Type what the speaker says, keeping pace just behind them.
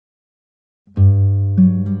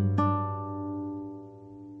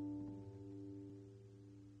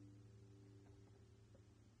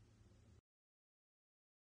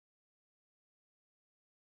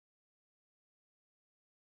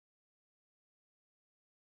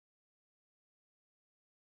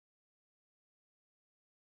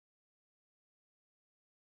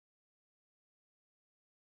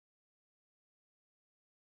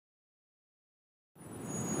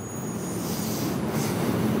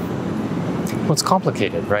Well, it's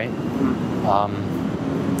complicated, right?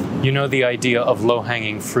 You know the idea of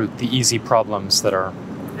low-hanging fruit, the easy problems that are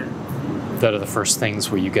the first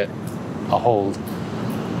things where you get a hold.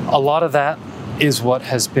 A lot of that is what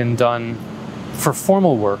has been done for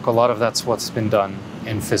formal work. A lot of that's what's been done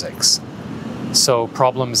in physics. So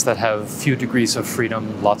problems that have few degrees of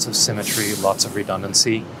freedom, lots of symmetry, lots of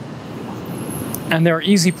redundancy. And there are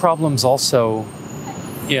easy problems also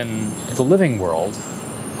in the living world.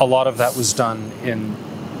 A lot of that was done in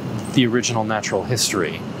the original natural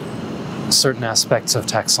history. Certain aspects of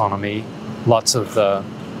taxonomy, lots of the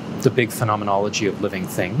big phenomenology of living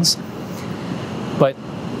things. But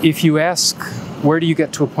if you ask, where do you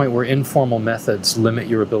get to a point where informal methods limit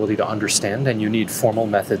your ability to understand and you need formal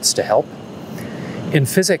methods to help? In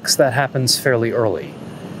physics, that happens fairly early.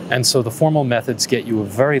 And so the formal methods get you a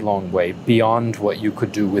very long way beyond what you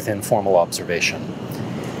could do with informal observation.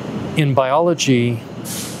 In biology,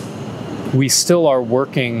 we still are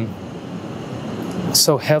working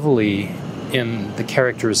so heavily in the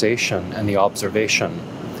characterization and the observation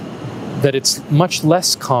that it's much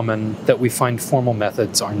less common that we find formal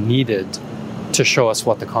methods are needed to show us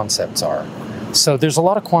what the concepts are. So there's a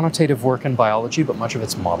lot of quantitative work in biology, but much of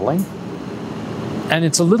it's modeling. And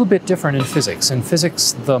it's a little bit different in physics. In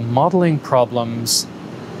physics, the modeling problems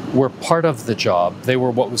were part of the job. They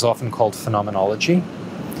were what was often called phenomenology,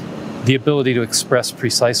 the ability to express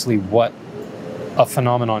precisely what a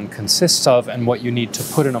phenomenon consists of and what you need to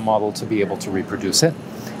put in a model to be able to reproduce it.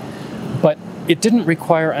 But it didn't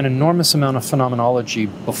require an enormous amount of phenomenology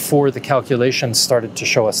before the calculations started to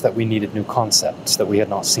show us that we needed new concepts that we had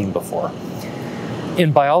not seen before.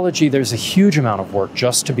 In biology, there's a huge amount of work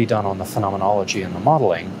just to be done on the phenomenology and the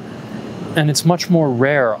modeling. And it's much more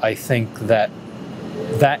rare, I think, that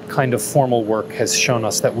that kind of formal work has shown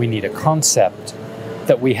us that we need a concept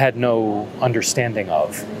that we had no understanding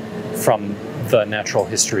of from the natural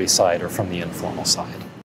history side or from the informal side.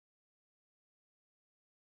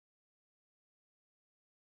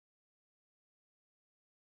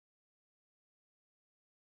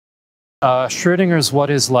 Schrödinger's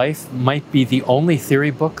What is Life might be the only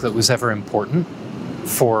theory book that was ever important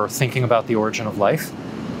for thinking about the origin of life.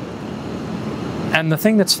 And the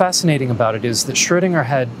thing that's fascinating about it is that Schrödinger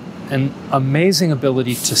had an amazing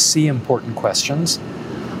ability to see important questions,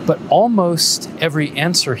 but almost every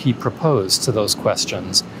answer he proposed to those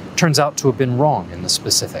questions turns out to have been wrong in the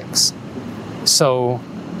specifics. So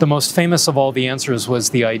the most famous of all the answers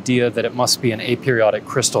was the idea that it must be an aperiodic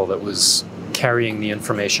crystal that was carrying the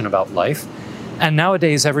information about life. And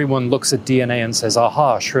nowadays everyone looks at DNA and says,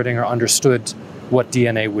 aha, Schrödinger understood what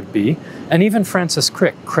DNA would be. And even Francis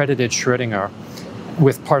Crick credited Schrödinger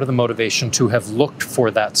with part of the motivation to have looked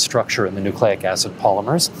for that structure in the nucleic acid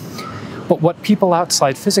polymers. But what people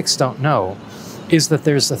outside physics don't know is that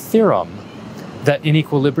there's a theorem that in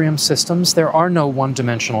equilibrium systems there are no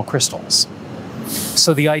one-dimensional crystals.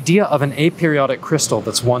 So the idea of an aperiodic crystal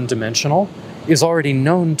that's one-dimensional is already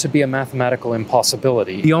known to be a mathematical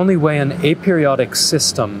impossibility. The only way an aperiodic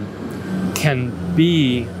system can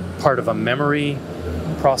be part of a memory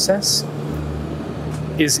process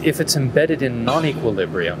is if it's embedded in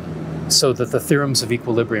non-equilibrium, so that the theorems of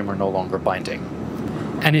equilibrium are no longer binding.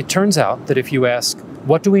 And it turns out that if you ask,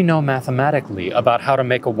 what do we know mathematically about how to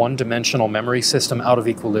make a one-dimensional memory system out of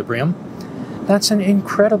equilibrium? That's an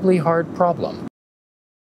incredibly hard problem.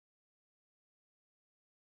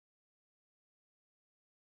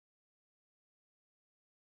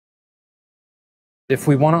 If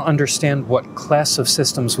we want to understand what class of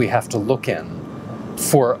systems we have to look in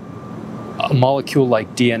for a molecule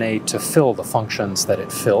like DNA to fill the functions that it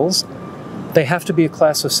fills, they have to be a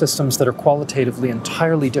class of systems that are qualitatively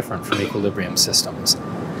entirely different from equilibrium systems.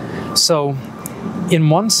 So, in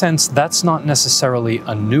one sense, that's not necessarily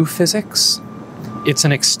a new physics. It's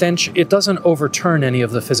an extension. It doesn't overturn any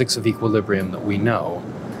of the physics of equilibrium that we know,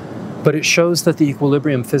 but it shows that the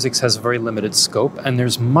equilibrium physics has a very limited scope, and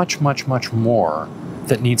there's much, much, much more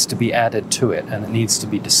that needs to be added to it and that needs to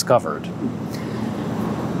be discovered.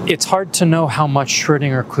 It's hard to know how much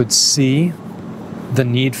Schrödinger could see the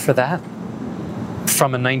need for that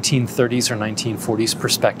from a 1930s or 1940s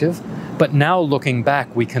perspective, but now looking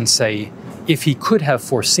back, we can say, if he could have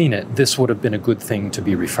foreseen it, this would have been a good thing to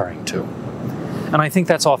be referring to. And I think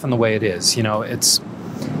that's often the way it is. You know, it's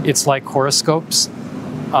like horoscopes.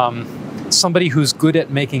 Somebody who's good at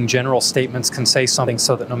making general statements can say something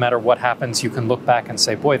so that no matter what happens, you can look back and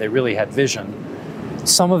say, boy, they really had vision.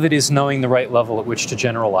 Some of it is knowing the right level at which to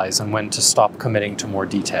generalize and when to stop committing to more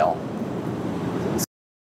detail.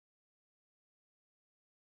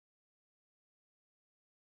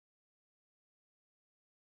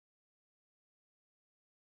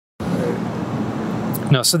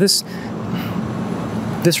 No, so this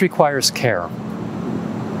requires care.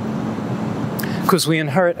 Because we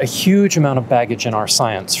inherit a huge amount of baggage in our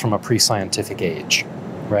science from a pre-scientific age,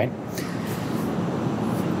 right?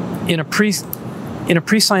 In a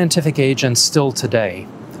pre-scientific age and still today,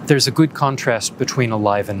 there's a good contrast between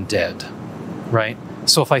alive and dead, right?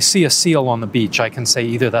 So if I see a seal on the beach, I can say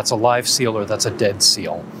either that's a live seal or that's a dead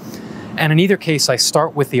seal. And in either case, I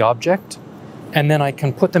start with the object, and then I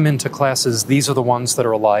can put them into classes. These are the ones that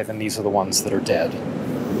are alive and these are the ones that are dead.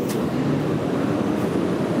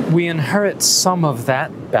 We inherit some of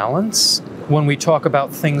that balance when we talk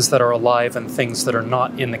about things that are alive and things that are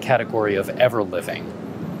not in the category of ever living.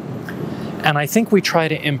 And I think we try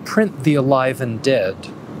to imprint the alive and dead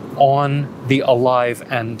on the alive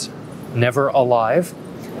and never alive.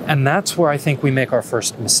 And that's where I think we make our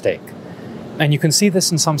first mistake. And you can see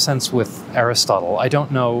this in some sense with Aristotle. I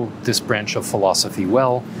don't know this branch of philosophy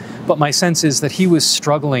well, but my sense is that he was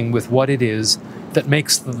struggling with what it is that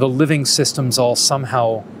makes the living systems all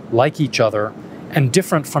somehow like each other and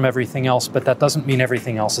different from everything else, but that doesn't mean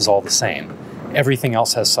everything else is all the same. Everything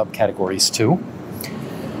else has subcategories too.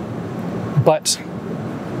 But,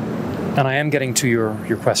 and I am getting to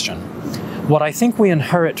your question, what I think we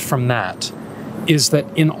inherit from that is that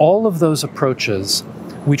in all of those approaches,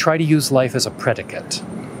 we try to use life as a predicate.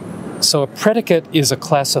 So a predicate is a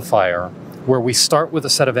classifier where we start with a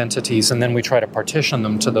set of entities and then we try to partition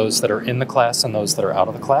them to those that are in the class and those that are out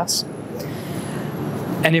of the class.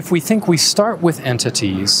 And if we think we start with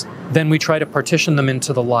entities, then we try to partition them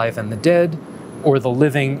into the live and the dead, or the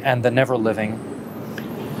living and the never living.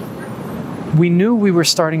 We knew we were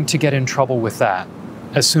starting to get in trouble with that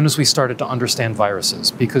as soon as we started to understand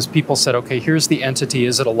viruses, because people said, okay, here's the entity,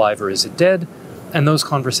 is it alive or is it dead? And those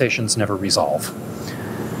conversations never resolve.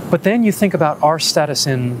 But then you think about our status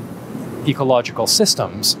in ecological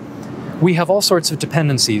systems. We have all sorts of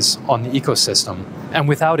dependencies on the ecosystem, and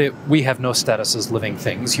without it, we have no status as living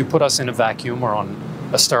things. You put us in a vacuum or on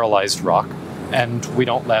a sterilized rock, and we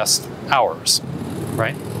don't last hours,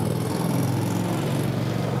 right?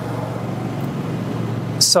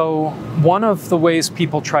 So one of the ways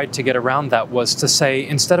people tried to get around that was to say,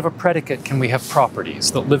 instead of a predicate, can we have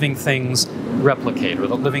properties that living things replicate or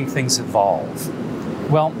that living things evolve?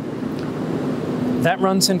 Well, that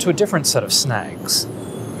runs into a different set of snags,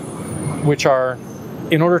 which are,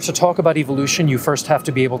 in order to talk about evolution, you first have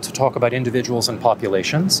to be able to talk about individuals and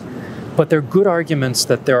populations. But they're good arguments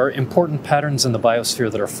that there are important patterns in the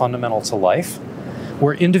biosphere that are fundamental to life,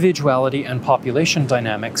 where individuality and population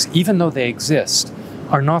dynamics, even though they exist,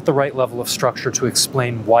 are not the right level of structure to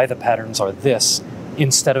explain why the patterns are this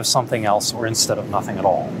instead of something else or instead of nothing at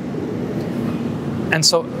all. And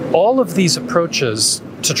so all of these approaches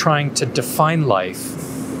to trying to define life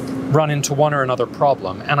run into one or another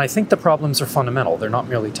problem. And I think the problems are fundamental. They're not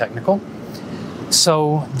merely technical.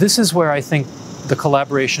 So this is where I think the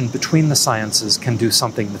collaboration between the sciences can do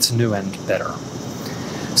something that's new and better.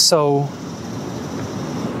 So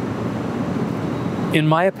in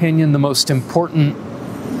my opinion, the most important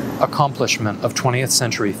accomplishment of 20th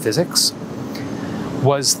century physics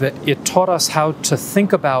was that it taught us how to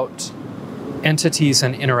think about entities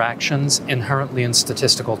and interactions inherently in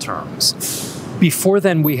statistical terms. Before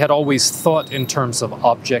then, we had always thought in terms of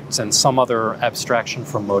objects and some other abstraction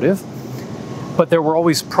from motive, but there were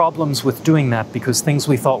always problems with doing that because things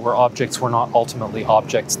we thought were objects were not ultimately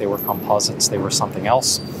objects, they were composites, they were something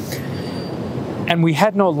else. And we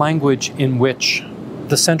had no language in which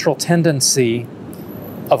the central tendency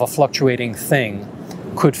of a fluctuating thing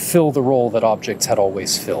could fill the role that objects had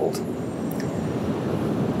always filled.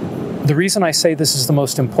 The reason I say this is the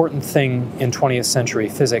most important thing in 20th century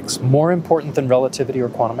physics, more important than relativity or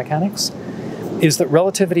quantum mechanics, is that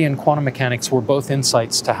relativity and quantum mechanics were both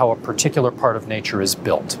insights to how a particular part of nature is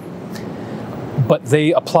built. But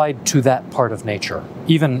they applied to that part of nature,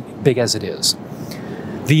 even big as it is.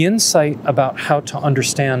 The insight about how to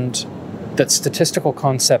understand that statistical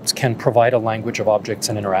concepts can provide a language of objects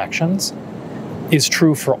and interactions is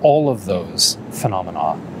true for all of those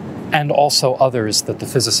phenomena, and also others that the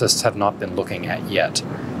physicists have not been looking at yet,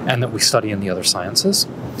 and that we study in the other sciences.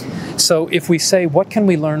 So if we say, what can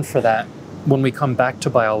we learn for that when we come back to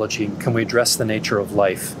biology? Can we address the nature of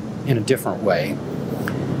life in a different way?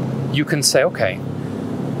 You can say, okay,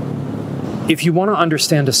 if you want to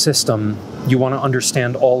understand a system, you want to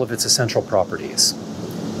understand all of its essential properties.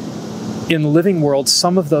 In the living world,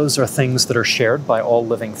 some of those are things that are shared by all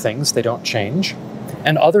living things, they don't change.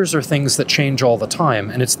 And others are things that change all the time,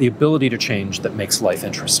 and it's the ability to change that makes life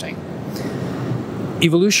interesting.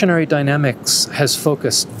 Evolutionary dynamics has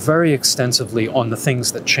focused very extensively on the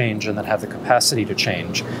things that change and that have the capacity to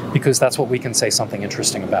change, because that's what we can say something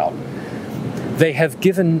interesting about. They have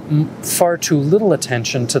given far too little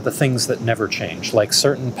attention to the things that never change, like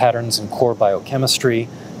certain patterns in core biochemistry,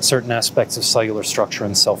 certain aspects of cellular structure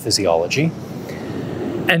and cell physiology.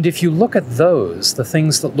 And if you look at those, the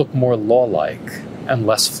things that look more law-like and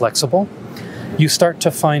less flexible, you start to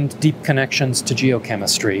find deep connections to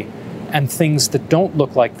geochemistry and things that don't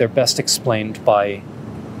look like they're best explained by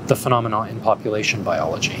the phenomena in population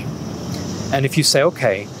biology. And if you say,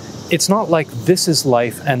 okay, it's not like this is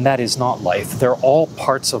life and that is not life, they're all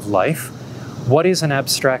parts of life, what is an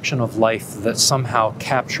abstraction of life that somehow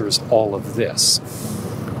captures all of this?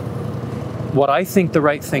 What I think the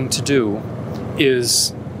right thing to do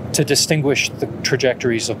is to distinguish the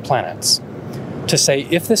trajectories of planets. To say,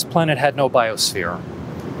 if this planet had no biosphere,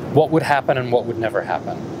 what would happen and what would never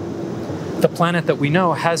happen? The planet that we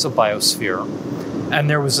know has a biosphere, and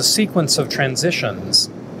there was a sequence of transitions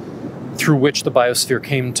through which the biosphere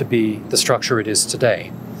came to be the structure it is today.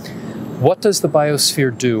 What does the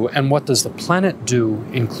biosphere do, and what does the planet do,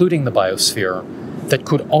 including the biosphere, that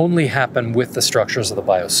could only happen with the structures of the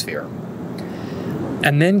biosphere?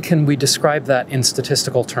 And then can we describe that in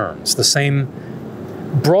statistical terms? The same,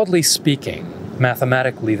 broadly speaking,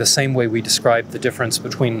 mathematically, the same way we describe the difference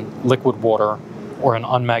between liquid water or an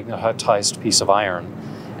unmagnetized piece of iron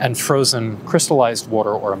and frozen crystallized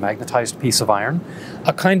water or a magnetized piece of iron,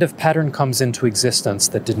 a kind of pattern comes into existence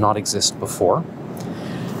that did not exist before.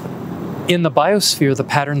 In the biosphere, the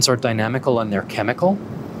patterns are dynamical and they're chemical,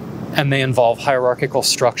 and they involve hierarchical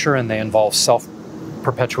structure and they involve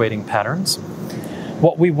self-perpetuating patterns.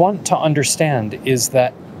 What we want to understand is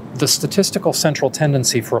that the statistical central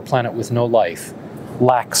tendency for a planet with no life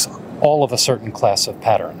lacks all of a certain class of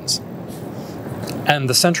patterns. And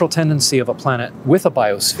the central tendency of a planet with a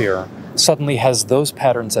biosphere suddenly has those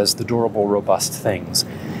patterns as the durable, robust things.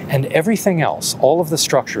 And everything else, all of the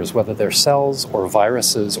structures, whether they're cells or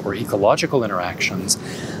viruses or ecological interactions,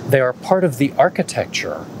 they are part of the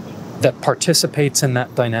architecture that participates in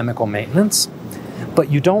that dynamical maintenance.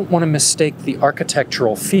 But you don't want to mistake the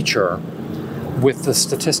architectural feature with the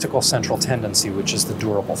statistical central tendency, which is the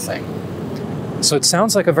durable thing. So it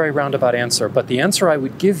sounds like a very roundabout answer, but the answer I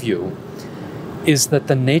would give you is that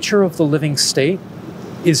the nature of the living state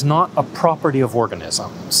is not a property of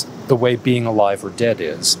organisms, the way being alive or dead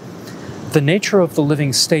is. The nature of the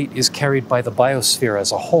living state is carried by the biosphere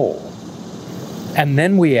as a whole. And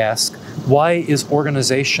then we ask, why is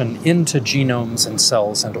organization into genomes and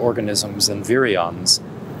cells and organisms and virions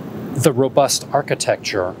the robust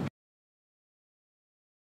architecture?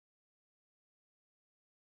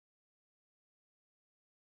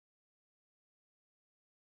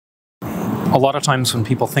 A lot of times when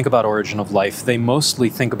people think about origin of life, they mostly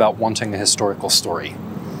think about wanting a historical story,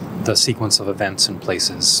 the sequence of events and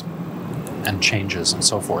places and changes and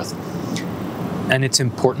so forth. And it's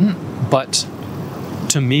important, but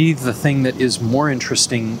to me, the thing that is more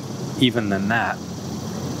interesting even than that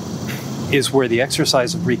is where the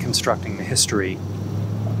exercise of reconstructing the history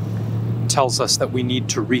tells us that we need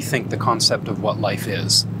to rethink the concept of what life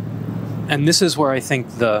is. And this is where I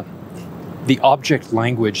think the object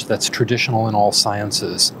language that's traditional in all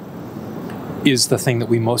sciences is the thing that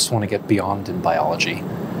we most want to get beyond in biology.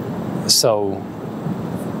 So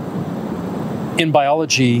in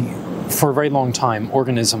biology, for a very long time,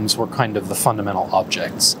 organisms were kind of the fundamental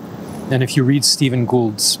objects. And if you read Stephen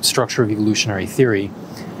Gould's Structure of Evolutionary Theory,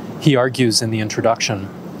 he argues in the introduction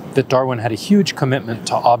that Darwin had a huge commitment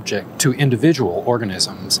to individual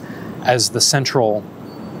organisms as the central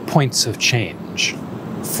points of change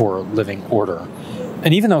for living order.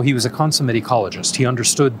 And even though he was a consummate ecologist, he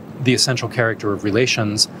understood the essential character of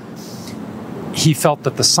relations, he felt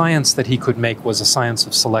that the science that he could make was a science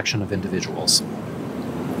of selection of individuals.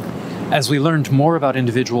 As we learned more about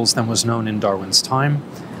individuals than was known in Darwin's time,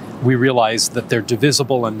 we realized that they're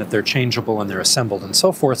divisible and that they're changeable and they're assembled and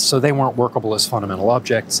so forth, so they weren't workable as fundamental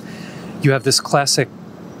objects. You have this classic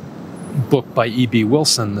book by E.B.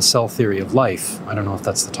 Wilson, The Cell Theory of Life. I don't know if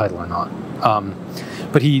that's the title or not.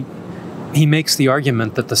 But he makes the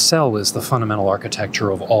argument that the cell is the fundamental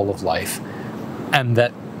architecture of all of life, and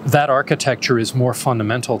that architecture is more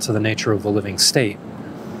fundamental to the nature of the living state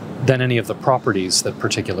than any of the properties that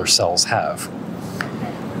particular cells have.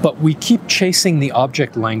 But we keep chasing the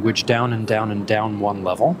object language down and down and down one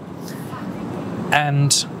level.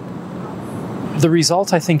 And the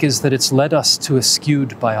result, I think, is that it's led us to a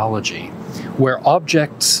skewed biology, where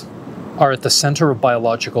objects are at the center of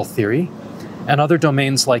biological theory, And other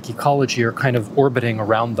domains like ecology are kind of orbiting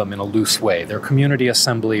around them in a loose way. They're community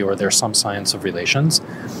assembly or they're some science of relations.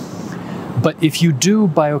 But if you do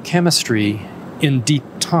biochemistry in deep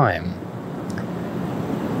time,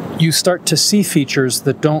 you start to see features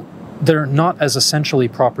that they're not as essentially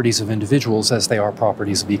properties of individuals as they are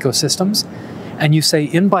properties of ecosystems. And you say,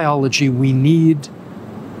 in biology, we need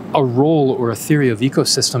a role or a theory of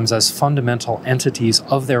ecosystems as fundamental entities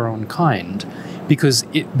of their own kind, because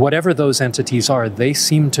whatever those entities are, they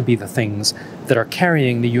seem to be the things that are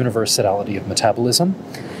carrying the universality of metabolism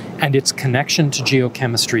and its connection to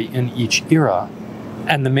geochemistry in each era,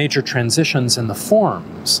 and the major transitions in the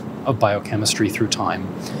forms of biochemistry through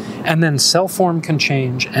time. And then cell form can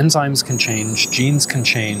change, enzymes can change, genes can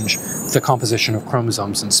change, the composition of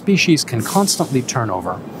chromosomes and species can constantly turn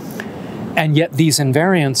over. And yet these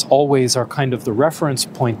invariants always are kind of the reference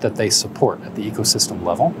point that they support at the ecosystem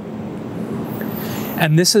level.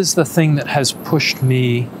 And this is the thing that has pushed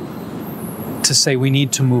me to say we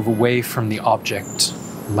need to move away from the object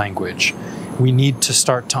language. We need to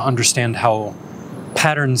start to understand how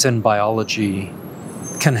patterns in biology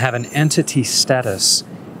can have an entity status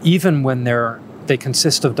even when they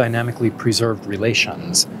consist of dynamically preserved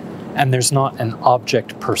relations, and there's not an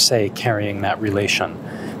object per se carrying that relation.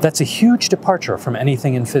 That's a huge departure from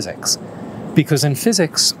anything in physics. Because in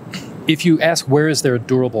physics, if you ask where is there a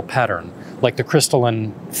durable pattern, like the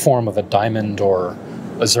crystalline form of a diamond or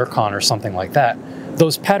a zircon or something like that,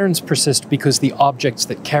 those patterns persist because the objects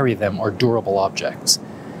that carry them are durable objects.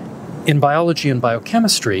 In biology and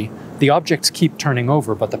biochemistry, the objects keep turning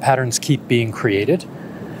over, but the patterns keep being created.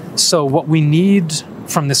 So what we need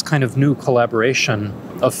from this kind of new collaboration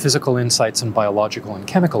of physical insights and biological and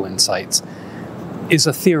chemical insights is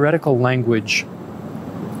a theoretical language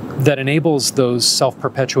that enables those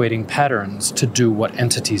self-perpetuating patterns to do what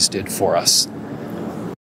entities did for us.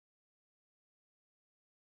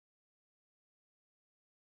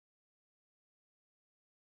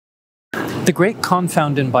 The great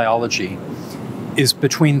confound in biology is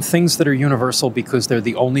between things that are universal because they're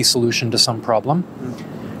the only solution to some problem,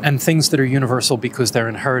 and things that are universal because they're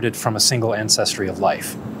inherited from a single ancestry of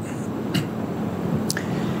life.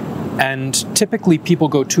 And typically people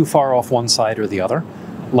go too far off one side or the other.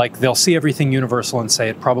 Like they'll see everything universal and say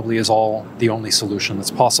it probably is all the only solution that's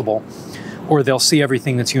possible. Or they'll see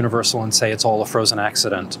everything that's universal and say it's all a frozen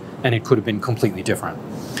accident and it could have been completely different.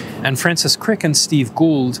 And Francis Crick and Steve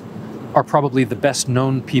Gould are probably the best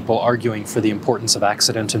known people arguing for the importance of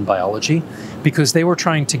accident in biology, because they were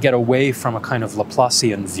trying to get away from a kind of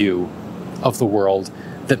Laplacian view of the world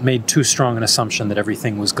that made too strong an assumption that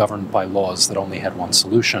everything was governed by laws that only had one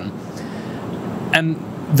solution. And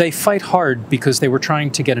they fight hard because they were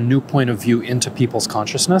trying to get a new point of view into people's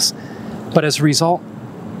consciousness, but as a result,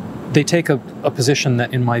 they take a position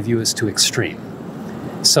that, in my view, is too extreme.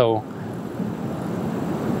 So,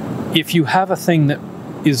 if you have a thing that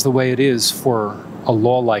is the way it is for a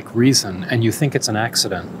law-like reason, and you think it's an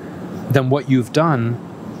accident, then what you've done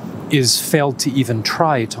is failed to even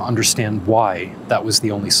try to understand why that was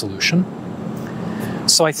the only solution.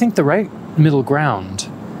 So I think the right middle ground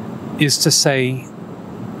is to say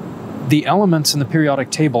the elements in the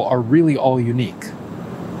periodic table are really all unique.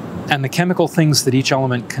 And the chemical things that each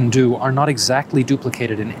element can do are not exactly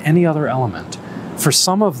duplicated in any other element. For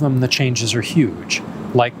some of them, the changes are huge.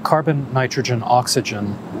 Like carbon, nitrogen,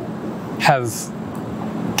 oxygen have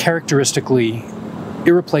characteristically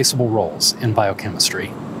irreplaceable roles in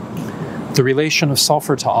biochemistry. The relation of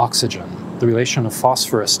sulfur to oxygen, the relation of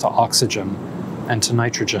phosphorus to oxygen and to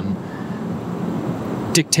nitrogen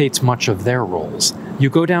dictates much of their roles. You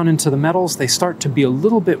go down into the metals, they start to be a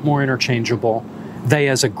little bit more interchangeable. They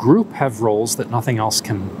as a group have roles that nothing else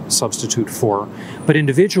can substitute for, but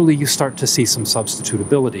individually you start to see some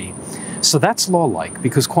substitutability. So that's law-like,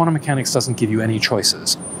 because quantum mechanics doesn't give you any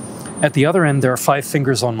choices. At the other end, there are 5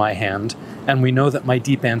 fingers on my hand, and we know that my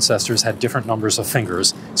deep ancestors had different numbers of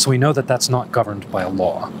fingers, so we know that that's not governed by a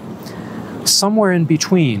law. Somewhere in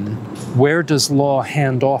between, where does law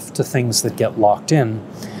hand off to things that get locked in?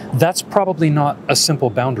 That's probably not a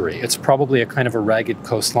simple boundary. It's probably a kind of a ragged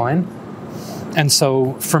coastline. And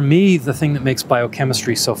so, for me, the thing that makes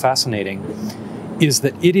biochemistry so fascinating is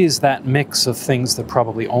that it is that mix of things that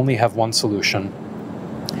probably only have one solution,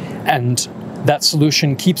 and that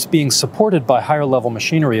solution keeps being supported by higher level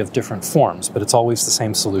machinery of different forms, but it's always the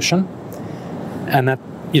same solution. And that,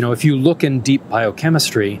 if you look in deep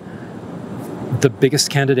biochemistry, the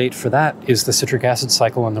biggest candidate for that is the citric acid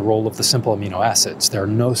cycle and the role of the simple amino acids. There are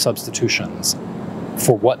no substitutions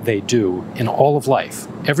for what they do in all of life.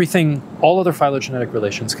 Everything, all other phylogenetic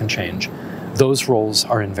relations can change. Those roles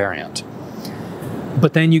are invariant.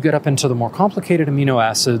 But then you get up into the more complicated amino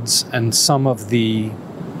acids and some of the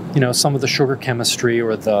sugar chemistry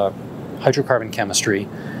or the hydrocarbon chemistry.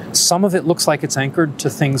 Some of it looks like it's anchored to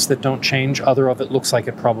things that don't change. Other of it looks like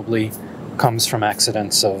it probably comes from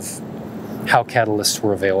accidents of how catalysts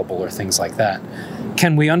were available or things like that.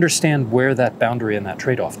 Can we understand where that boundary and that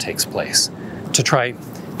trade-off takes place?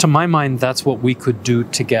 To my mind, that's what we could do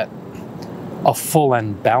to get a full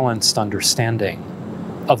and balanced understanding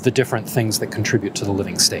of the different things that contribute to the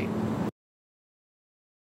living state.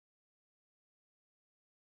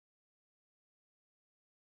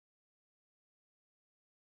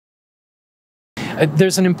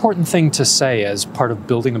 There's an important thing to say as part of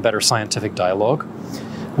building a better scientific dialogue,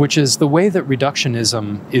 which is the way that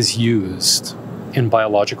reductionism is used in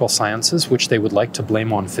biological sciences, which they would like to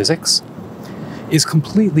blame on physics, is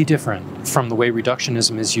completely different from the way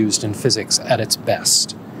reductionism is used in physics at its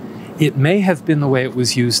best. It may have been the way it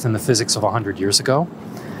was used in the physics of 100 years ago,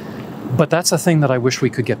 but that's a thing that I wish we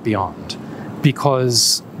could get beyond,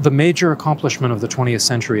 because the major accomplishment of the 20th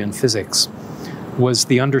century in physics was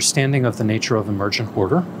the understanding of the nature of emergent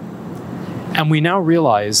order. And we now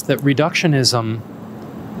realize that reductionism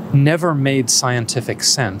never made scientific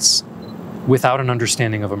sense without an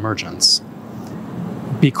understanding of emergence.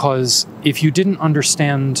 Because if you didn't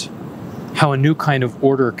understand how a new kind of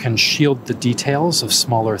order can shield the details of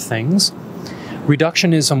smaller things,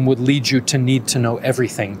 reductionism would lead you to need to know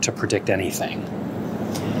everything to predict anything.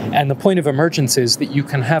 And the point of emergence is that you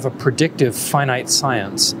can have a predictive finite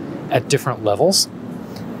science at different levels,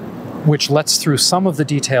 which lets through some of the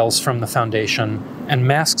details from the foundation and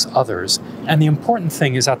masks others. And the important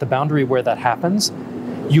thing is at the boundary where that happens,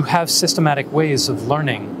 you have systematic ways of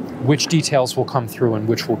learning which details will come through and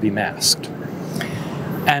which will be masked.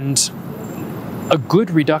 And a good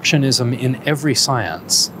reductionism in every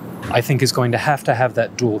science, I think, is going to have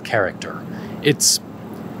that dual character.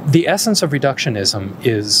 The essence of reductionism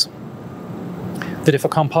is that if a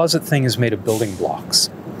composite thing is made of building blocks,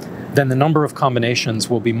 then the number of combinations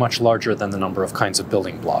will be much larger than the number of kinds of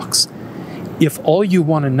building blocks. If all you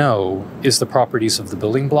want to know is the properties of the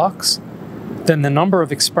building blocks, then the number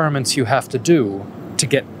of experiments you have to do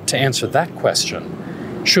to answer that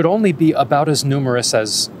question should only be about as numerous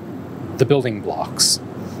as the building blocks.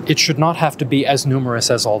 It should not have to be as numerous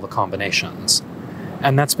as all the combinations.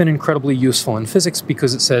 And that's been incredibly useful in physics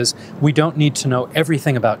because it says we don't need to know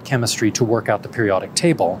everything about chemistry to work out the periodic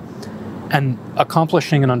table. And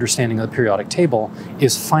accomplishing an understanding of the periodic table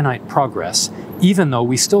is finite progress, even though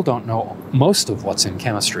we still don't know most of what's in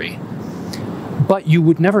chemistry. But you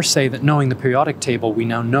would never say that knowing the periodic table, we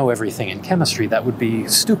now know everything in chemistry. That would be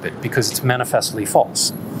stupid because it's manifestly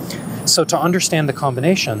false. So to understand the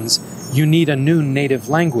combinations, you need a new native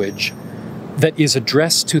language that is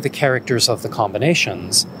addressed to the characters of the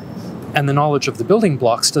combinations. And the knowledge of the building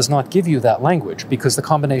blocks does not give you that language because the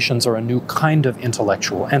combinations are a new kind of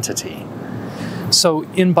intellectual entity. So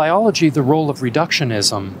in biology, the role of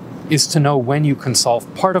reductionism is to know when you can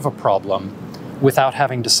solve part of a problem without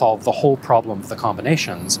having to solve the whole problem of the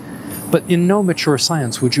combinations. But in no mature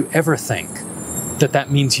science would you ever think that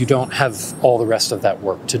that means you don't have all the rest of that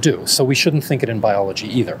work to do. So we shouldn't think it in biology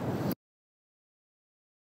either.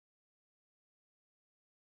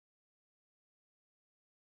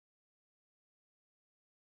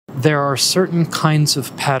 There are certain kinds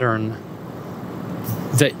of pattern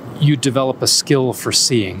that you develop a skill for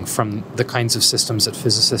seeing from the kinds of systems that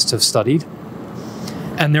physicists have studied.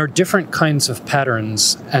 And there are different kinds of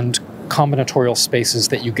patterns and combinatorial spaces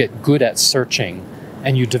that you get good at searching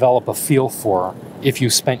and you develop a feel for if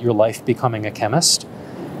you spent your life becoming a chemist.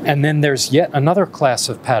 And then there's yet another class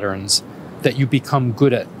of patterns that you become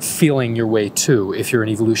good at feeling your way to if you're an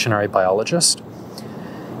evolutionary biologist.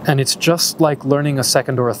 And it's just like learning a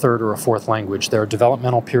second or a third or a fourth language. There are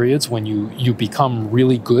developmental periods when you become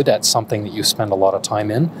really good at something that you spend a lot of time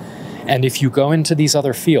in. And if you go into these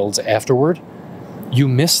other fields afterward, you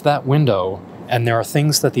miss that window, and there are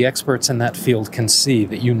things that the experts in that field can see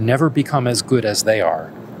that you never become as good as they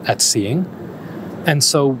are at seeing. And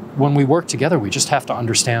so when we work together, we just have to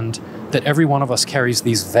understand that every one of us carries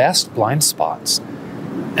these vast blind spots.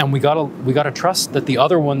 And we gotta trust that the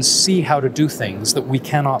other ones see how to do things that we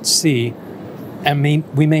cannot see and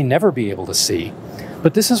we may never be able to see.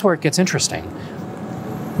 But this is where it gets interesting.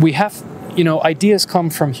 Ideas come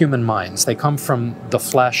from human minds. They come from the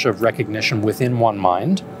flash of recognition within one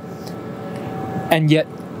mind. And yet,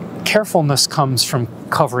 carefulness comes from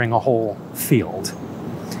covering a whole field.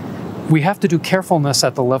 We have to do carefulness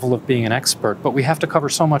at the level of being an expert, but we have to cover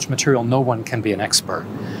so much material no one can be an expert.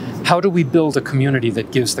 How do we build a community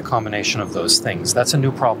that gives the combination of those things? That's a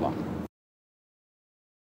new problem.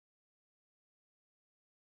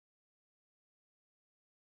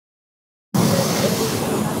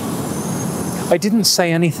 I didn't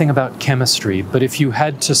say anything about chemistry, but if you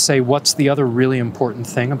had to say what's the other really important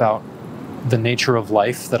thing about the nature of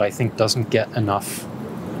life that I think doesn't get enough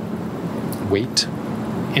weight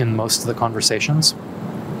in most of the conversations,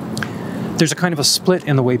 there's a kind of a split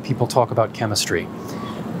in the way people talk about chemistry.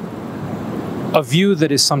 A view that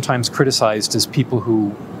is sometimes criticized as people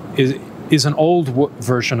who is an old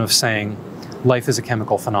version of saying life is a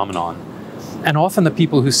chemical phenomenon. And often the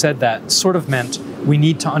people who said that sort of meant we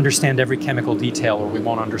need to understand every chemical detail or we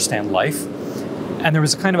won't understand life. And there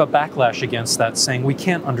was a kind of a backlash against that, saying we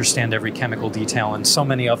can't understand every chemical detail and so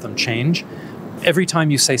many of them change. Every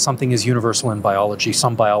time you say something is universal in biology,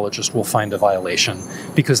 some biologist will find a violation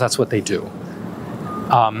because that's what they do.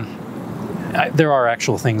 There are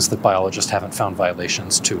actual things that biologists haven't found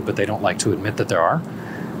violations to, but they don't like to admit that there are.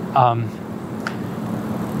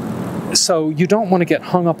 So you don't want to get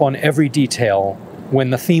hung up on every detail when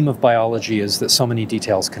the theme of biology is that so many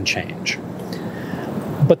details can change.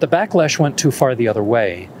 But the backlash went too far the other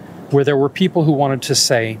way, where there were people who wanted to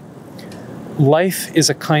say, life is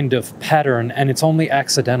a kind of pattern and it's only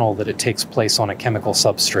accidental that it takes place on a chemical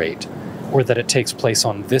substrate, or that it takes place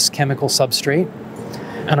on this chemical substrate.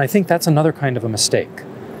 And I think that's another kind of a mistake,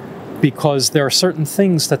 because there are certain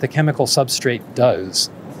things that the chemical substrate does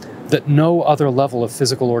that no other level of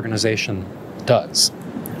physical organization does.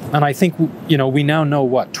 And I think, we now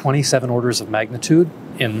know, 27 orders of magnitude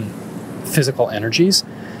in physical energies.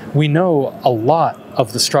 We know a lot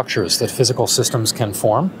of the structures that physical systems can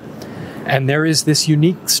form. And there is this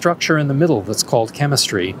unique structure in the middle that's called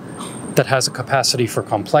chemistry that has a capacity for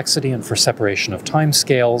complexity and for separation of time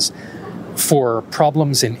scales, for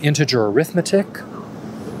problems in integer arithmetic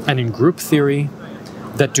and in group theory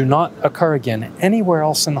that do not occur again anywhere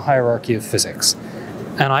else in the hierarchy of physics.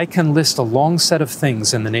 And I can list a long set of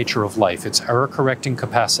things in the nature of life, its error-correcting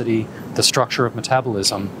capacity, the structure of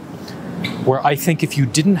metabolism, where I think if you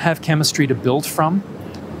didn't have chemistry to build from,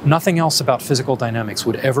 nothing else about physical dynamics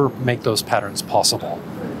would ever make those patterns possible.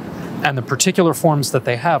 And the particular forms that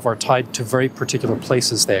they have are tied to very particular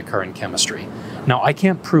places they occur in chemistry. Now, I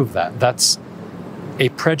can't prove that. That's a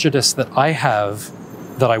prejudice that I have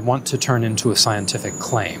that I want to turn into a scientific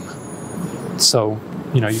claim. So,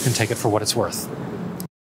 you can take it for what it's worth.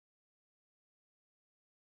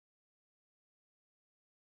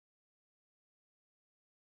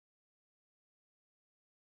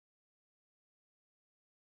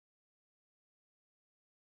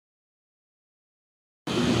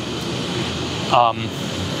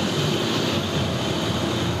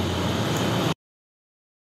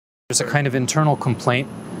 There's a kind of internal complaint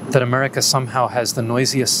that America somehow has the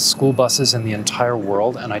noisiest school buses in the entire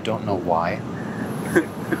world, and I don't know why.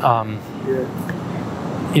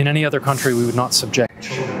 In any other country, we would not subject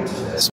children